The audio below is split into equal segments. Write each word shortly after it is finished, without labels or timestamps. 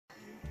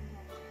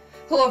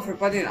Hello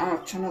everybody, on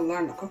our channel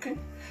Learn Cooking.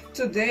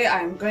 Today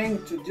I'm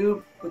going to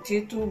do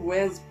potato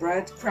with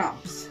bread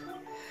crumbs.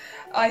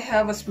 I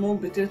have a small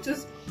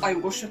potatoes. I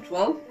wash it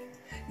well.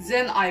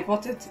 Then I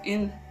put it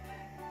in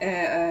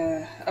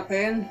a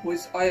pan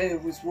with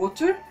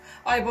water.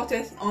 I put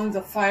it on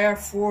the fire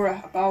for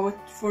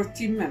about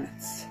 14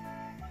 minutes.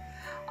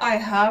 I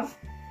have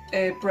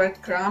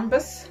bread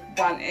crumbs,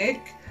 1 egg,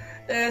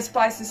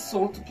 spices,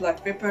 salt,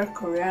 black pepper,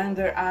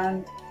 coriander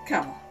and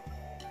cumin.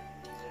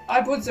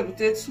 I put the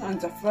potatoes on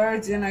the fire,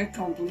 then I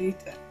complete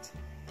it.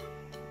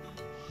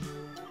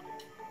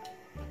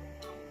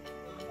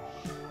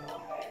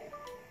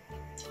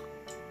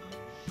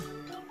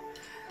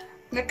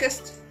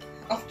 Next,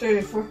 after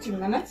 14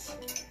 minutes,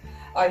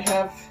 I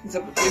have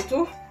the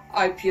potato.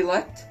 I peel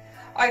it.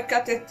 I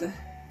cut it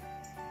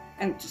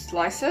into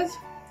slices.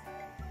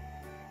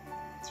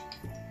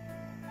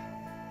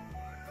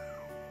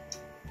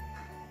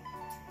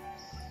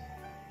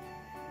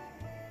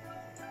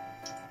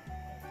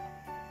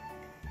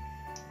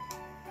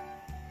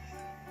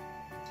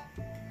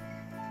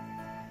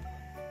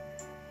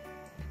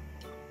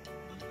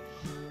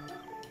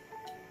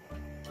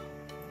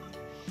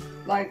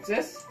 Like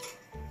this.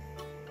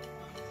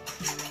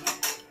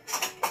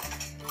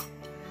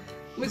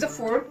 With a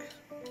fork,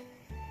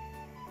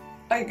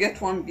 I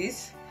get one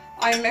piece.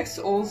 I mix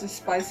all the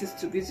spices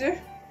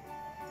together.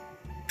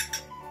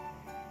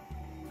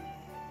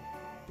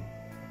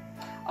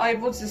 I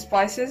put the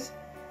spices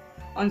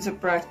on the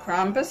bread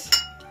crumbs.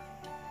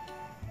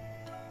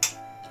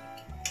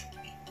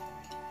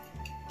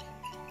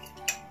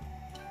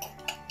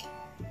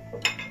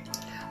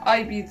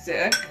 I beat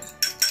the egg.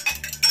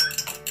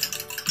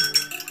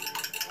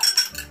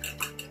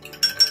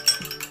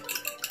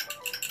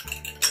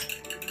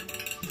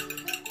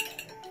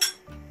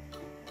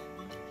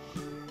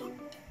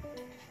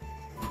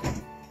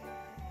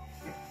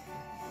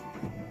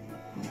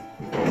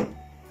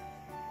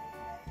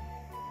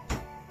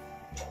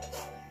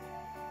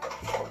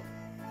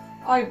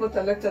 I put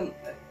a little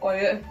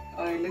oil,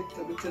 a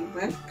little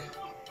milk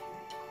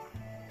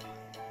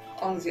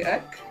on the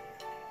egg.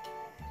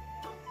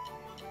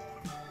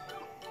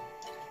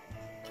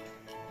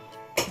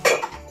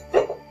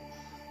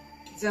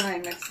 Then I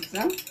mix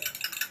them.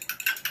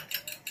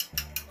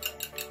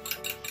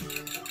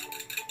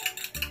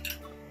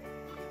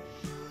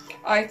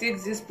 I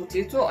take this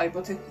potato, I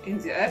put it in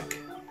the egg,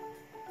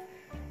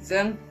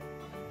 then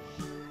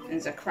in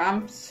the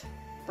crumbs,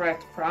 bread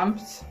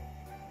crumbs.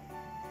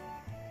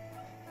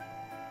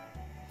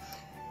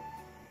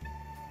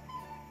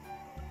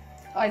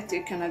 I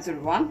take another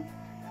one.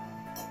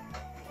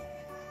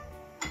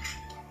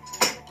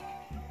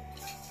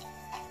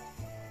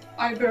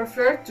 I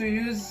prefer to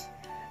use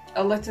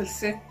a little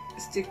thick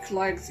stick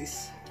like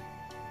this.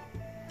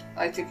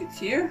 I take it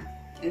here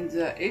in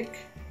the egg,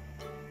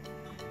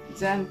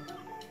 then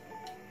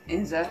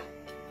in the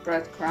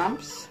bread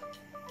crumbs.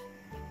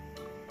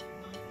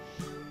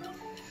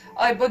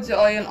 I put the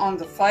oil on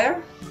the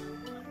fire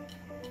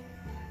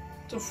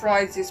to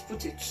fry these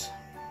potatoes.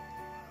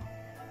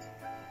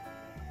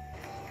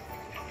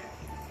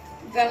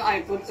 Then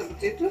I put the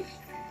potatoes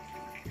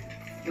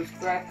with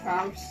bread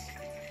crumbs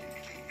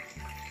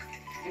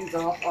in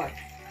the hot oil.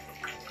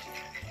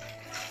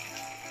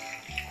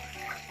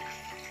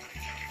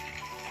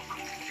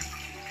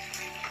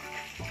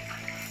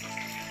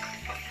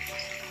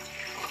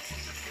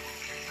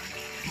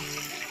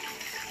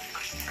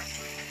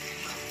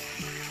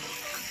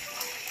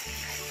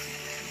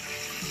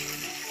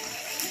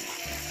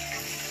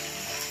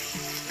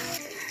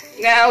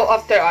 Now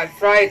after I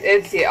fried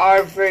it, they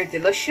are very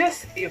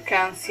delicious. You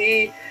can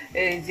see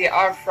they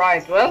are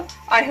fried well.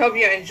 I hope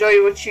you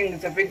enjoy watching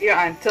the video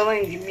and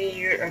telling me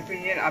your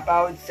opinion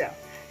about them.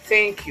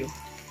 Thank you.